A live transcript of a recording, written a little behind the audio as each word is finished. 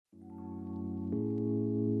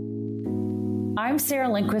I'm Sarah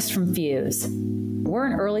Lindquist from Fuse. We're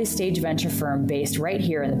an early stage venture firm based right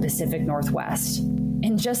here in the Pacific Northwest.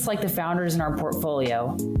 And just like the founders in our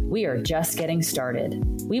portfolio, we are just getting started.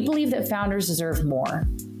 We believe that founders deserve more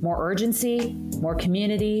urgency, more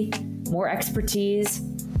community, more expertise,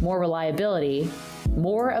 more reliability,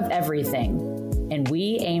 more of everything. And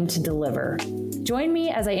we aim to deliver. Join me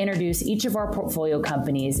as I introduce each of our portfolio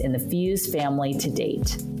companies in the Fuse family to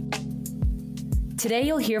date. Today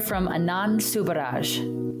you'll hear from Anand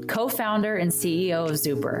Subbaraj, co-founder and CEO of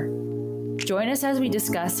Zuper. Join us as we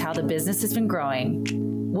discuss how the business has been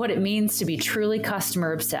growing, what it means to be truly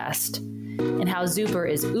customer obsessed, and how Zuper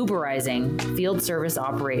is Uberizing field service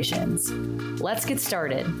operations. Let's get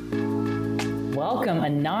started. Welcome,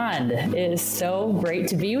 Anand. It is so great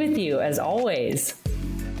to be with you, as always.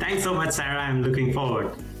 Thanks so much, Sarah. I'm looking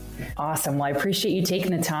forward. Awesome. Well, I appreciate you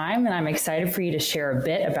taking the time, and I'm excited for you to share a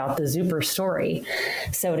bit about the Zuper story.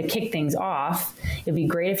 So to kick things off, it'd be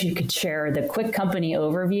great if you could share the quick company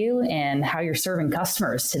overview and how you're serving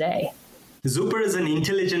customers today. Zuper is an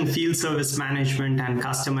intelligent field service management and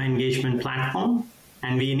customer engagement platform,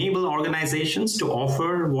 and we enable organizations to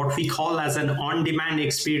offer what we call as an on-demand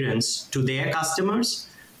experience to their customers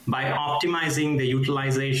by optimizing the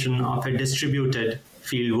utilization of a distributed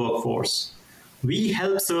field workforce. We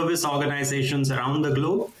help service organizations around the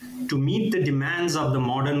globe to meet the demands of the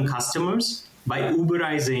modern customers by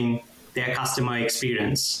Uberizing their customer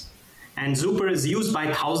experience. And Zuper is used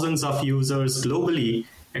by thousands of users globally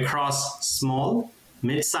across small,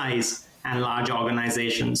 mid-size, and large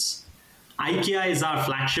organizations. IKEA is our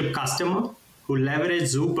flagship customer who leverage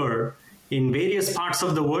Zuper in various parts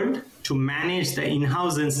of the world to manage the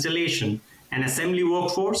in-house installation and assembly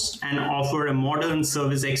workforce and offer a modern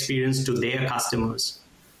service experience to their customers.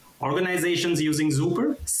 Organizations using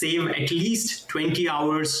Zuper save at least 20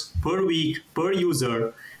 hours per week per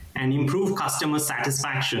user and improve customer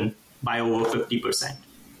satisfaction by over 50%.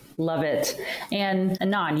 Love it. And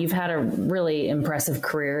Anand, you've had a really impressive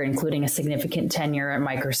career, including a significant tenure at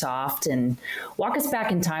Microsoft. And walk us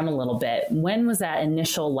back in time a little bit. When was that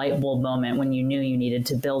initial light bulb moment when you knew you needed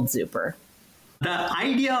to build Zuper? The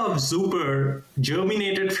idea of Zuper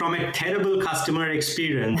germinated from a terrible customer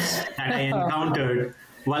experience that I encountered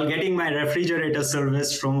while getting my refrigerator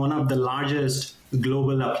serviced from one of the largest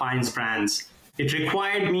global appliance brands. It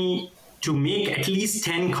required me to make at least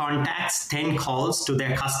 10 contacts, 10 calls to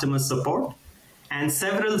their customer support, and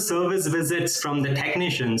several service visits from the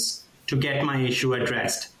technicians to get my issue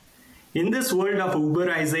addressed. In this world of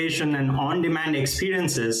Uberization and on-demand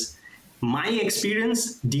experiences, my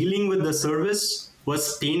experience dealing with the service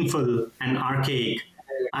was painful and archaic.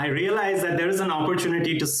 I realized that there is an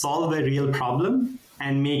opportunity to solve a real problem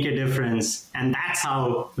and make a difference. And that's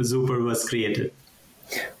how Zuper was created.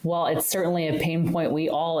 Well, it's certainly a pain point we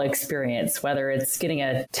all experience, whether it's getting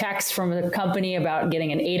a text from the company about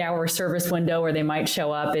getting an 8-hour service window where they might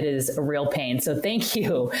show up. It is a real pain. So thank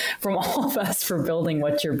you from all of us for building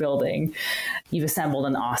what you're building. You've assembled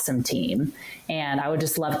an awesome team. And I would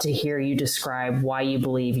just love to hear you describe why you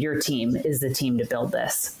believe your team is the team to build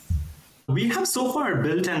this. We have so far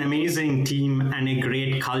built an amazing team and a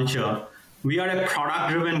great culture. We are a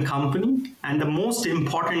product-driven company, and the most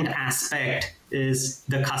important aspect is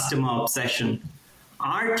the customer obsession.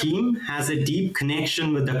 Our team has a deep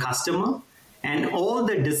connection with the customer, and all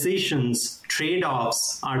the decisions,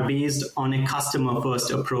 trade-offs are based on a customer-first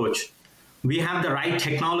approach. We have the right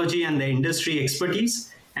technology and the industry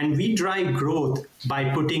expertise, and we drive growth by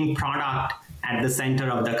putting product at the center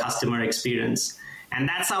of the customer experience. And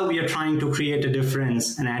that's how we are trying to create a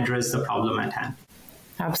difference and address the problem at hand.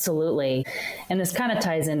 Absolutely. And this kind of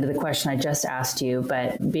ties into the question I just asked you,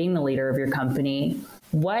 but being the leader of your company,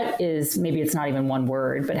 what is, maybe it's not even one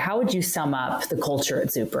word, but how would you sum up the culture at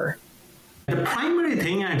Zuper? The primary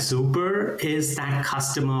thing at Zuper is that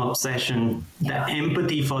customer obsession, the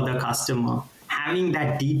empathy for the customer, having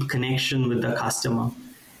that deep connection with the customer.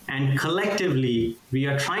 And collectively, we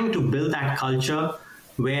are trying to build that culture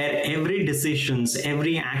where every decisions,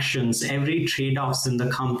 every actions, every trade-offs in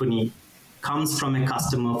the company comes from a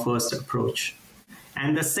customer-first approach.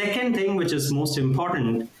 And the second thing, which is most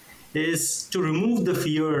important, is to remove the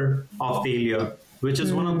fear of failure, which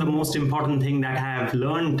is one of the most important things that I have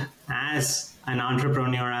learned as an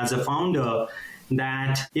entrepreneur, as a founder,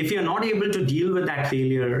 that if you're not able to deal with that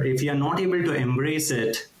failure, if you're not able to embrace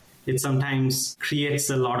it, it sometimes creates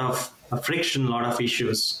a lot of friction, a lot of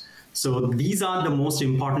issues. So these are the most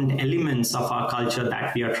important elements of our culture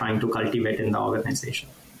that we are trying to cultivate in the organization.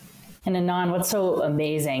 And Anand, what's so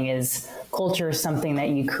amazing is culture is something that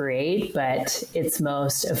you create, but it's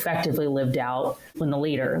most effectively lived out when the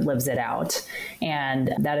leader lives it out.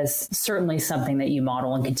 And that is certainly something that you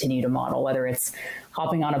model and continue to model, whether it's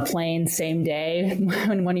hopping on a plane same day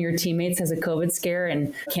when one of your teammates has a COVID scare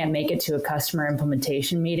and can't make it to a customer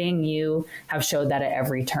implementation meeting. You have showed that at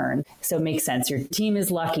every turn. So it makes sense. Your team is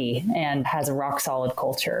lucky and has a rock solid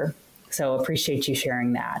culture. So appreciate you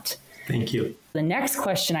sharing that. Thank you. The next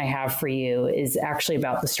question I have for you is actually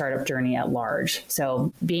about the startup journey at large.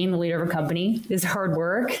 So being the leader of a company is hard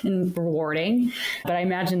work and rewarding, but I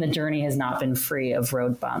imagine the journey has not been free of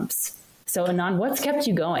road bumps. So Anand, what's kept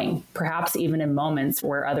you going, perhaps even in moments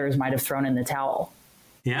where others might have thrown in the towel?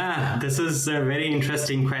 Yeah, this is a very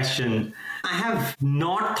interesting question. I have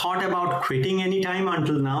not thought about quitting anytime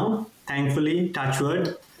until now, thankfully, touch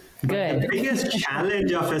wood. Good. But the biggest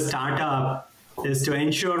challenge of a startup is to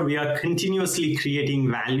ensure we are continuously creating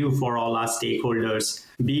value for all our stakeholders,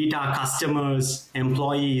 be it our customers,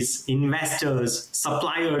 employees, investors,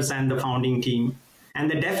 suppliers, and the founding team. And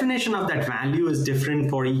the definition of that value is different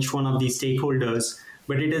for each one of these stakeholders,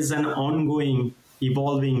 but it is an ongoing,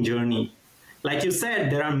 evolving journey. Like you said,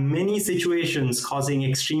 there are many situations causing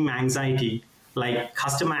extreme anxiety, like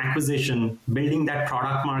customer acquisition, building that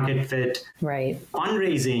product market fit, right,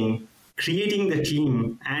 fundraising, creating the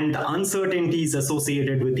team, and the uncertainties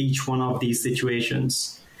associated with each one of these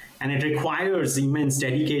situations. And it requires immense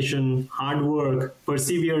dedication, hard work,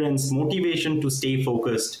 perseverance, motivation to stay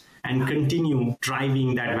focused and continue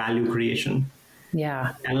driving that value creation.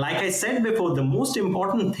 Yeah. And like I said before, the most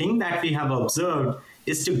important thing that we have observed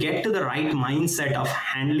is to get to the right mindset of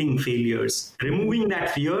handling failures, removing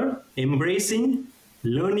that fear, embracing,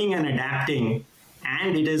 learning and adapting,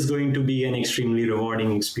 and it is going to be an extremely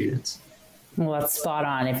rewarding experience. Well, that's spot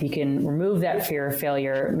on. If you can remove that fear of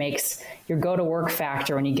failure, it makes your go-to-work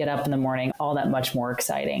factor when you get up in the morning all that much more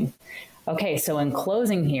exciting. Okay, so in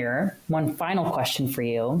closing here, one final question for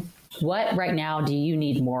you. What right now do you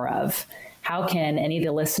need more of? How can any of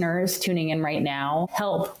the listeners tuning in right now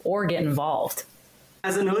help or get involved?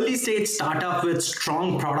 As an early stage startup with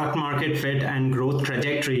strong product market fit and growth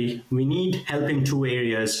trajectory, we need help in two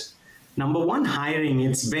areas. Number one, hiring.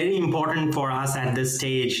 It's very important for us at this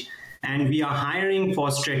stage. And we are hiring for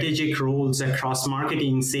strategic roles across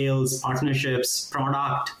marketing, sales, partnerships,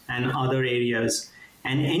 product, and other areas.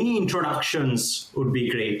 And any introductions would be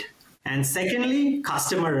great. And secondly,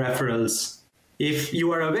 customer referrals. If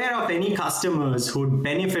you are aware of any customers who would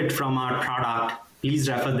benefit from our product, please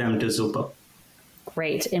refer them to Zuper.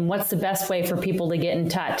 Great. And what's the best way for people to get in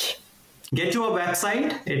touch? Get to our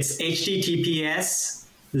website. It's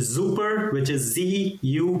https://Zuper, which is ZUPER.co.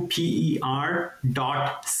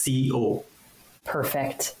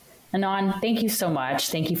 Perfect. Anand, thank you so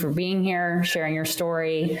much. Thank you for being here, sharing your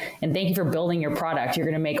story, and thank you for building your product. You're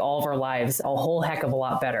going to make all of our lives a whole heck of a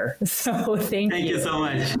lot better. So thank you. Thank you so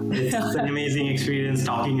much. It's an amazing experience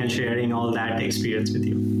talking and sharing all that experience with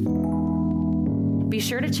you. Be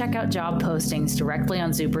sure to check out job postings directly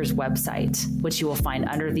on Zuper's website, which you will find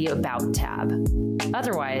under the About tab.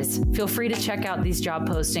 Otherwise, feel free to check out these job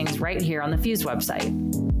postings right here on the Fuse website.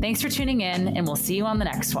 Thanks for tuning in, and we'll see you on the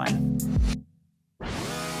next one.